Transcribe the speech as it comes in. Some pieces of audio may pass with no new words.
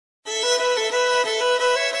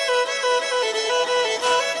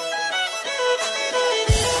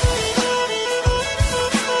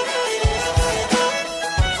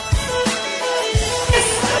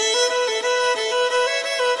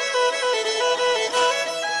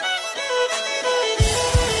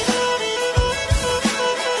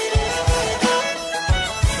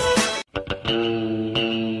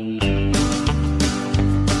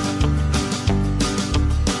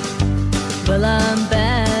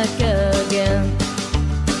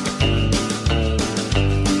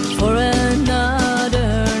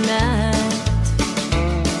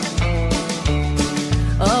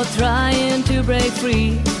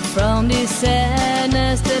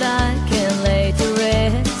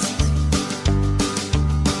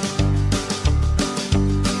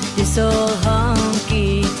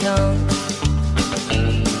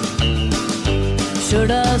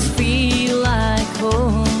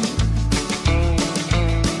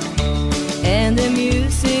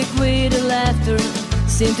music with the laughter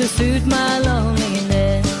seemed to suit my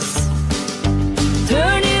loneliness.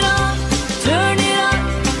 Turn it on, turn it up,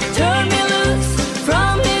 turn me loose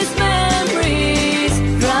from his memories,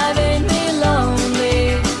 driving me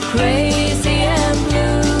lonely, crazy and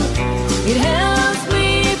blue. It helps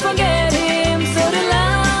me forget him, so the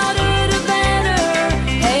louder the better.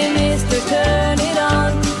 Hey mister, turn it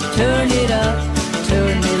on, turn it up,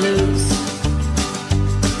 turn me loose.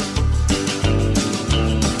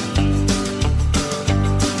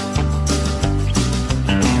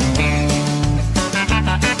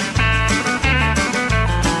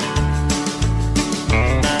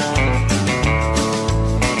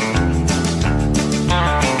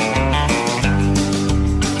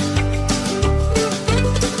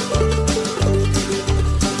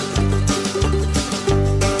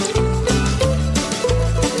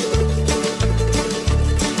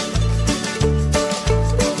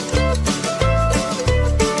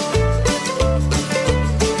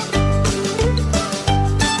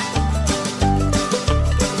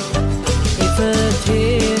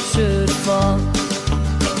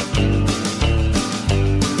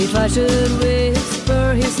 If I should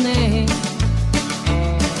whisper his name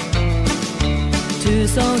to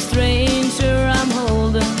some stranger I'm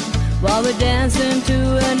holding while we're dancing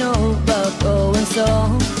to an old Buck Owen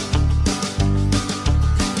song,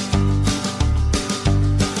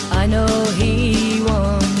 I know he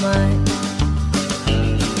won't mind.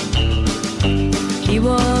 He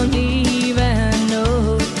won't even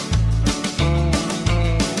know.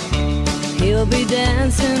 He'll be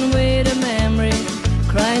dancing with a memory,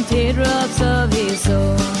 crying teardrops of his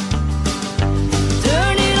own.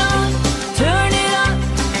 Turn it on, turn it up,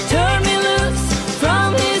 turn me loose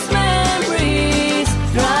from his memories,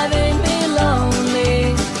 driving me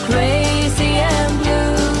lonely, crazy and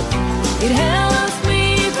blue. It helps me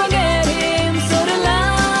forget him, so the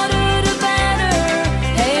louder the better.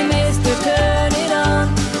 Hey mister, turn it on,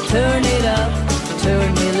 turn it up, turn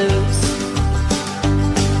me loose.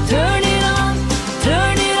 Turn it on,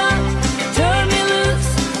 turn it up, turn me loose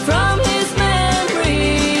from his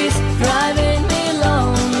memories, driving me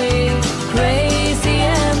lonely, crazy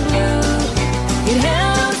and blue. It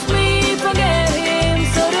helps me forget him,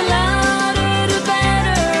 so the louder the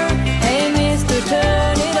better. Hey mister,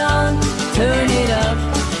 turn it on, turn it up,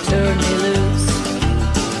 turn me loose.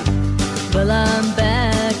 Well, I'm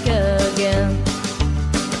back again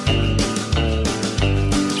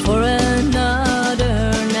for another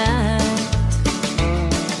night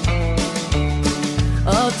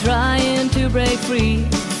of trying to break free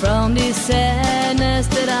from this sadness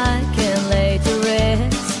that I can lay to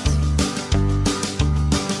rest.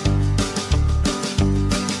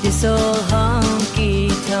 This old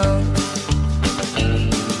honky-tonk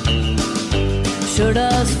sure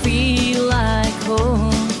does feel like home,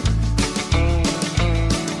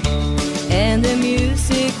 and the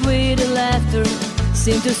music with the laughter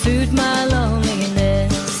seemed to suit my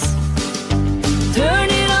loneliness. Turn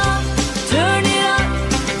it on, turn it up,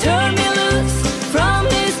 turn me loose from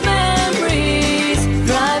his memories,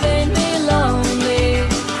 driving me lonely,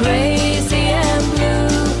 crazy and blue.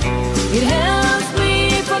 It helps me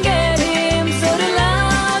forget him, so the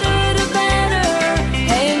louder the better.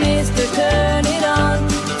 Hey mister, turn it on,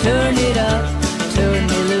 turn it up, turn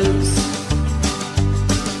me loose.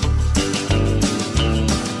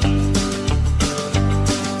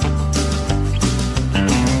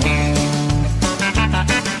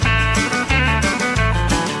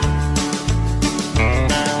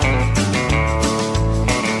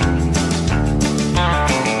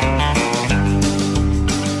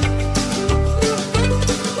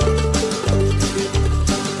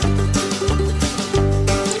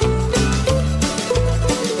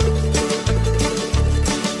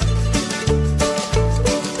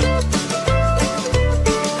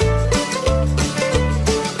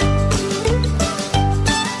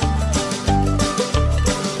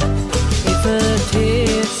 If a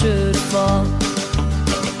tear should fall,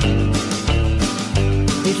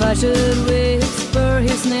 if I should whisper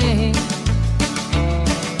his name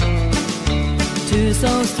to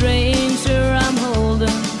some stranger I'm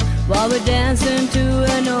holding while we're dancing to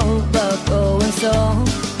an old Buck Owen song,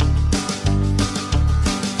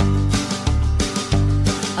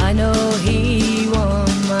 I know he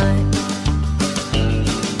won't mind.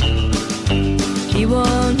 He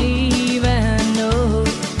won't even know.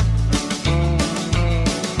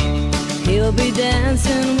 He'll be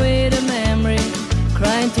dancing with a memory,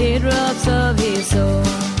 crying teardrops of his own.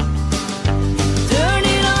 Turn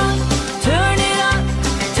it on, turn it up,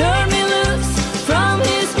 turn me loose from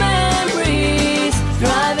his memories,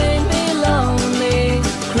 driving me lonely,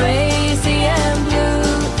 crazy and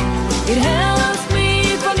blue.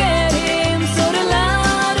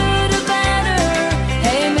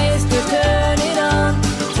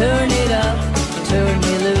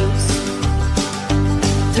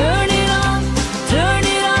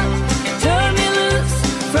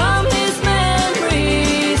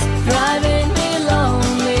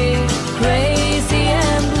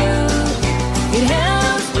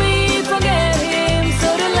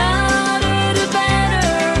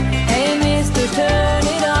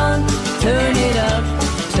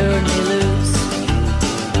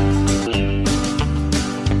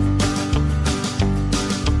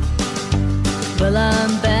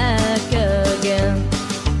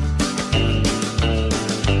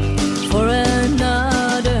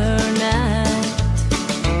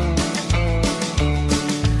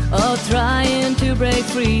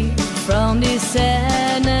 free from this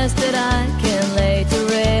sadness that I can lay to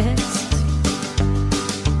rest.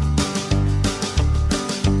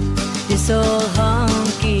 This old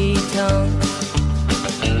honky-tonk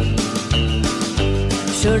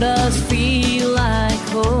sure does feel like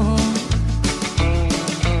home,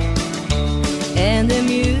 and the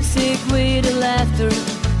music with the laughter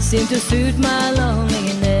seem to suit my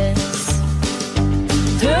loneliness.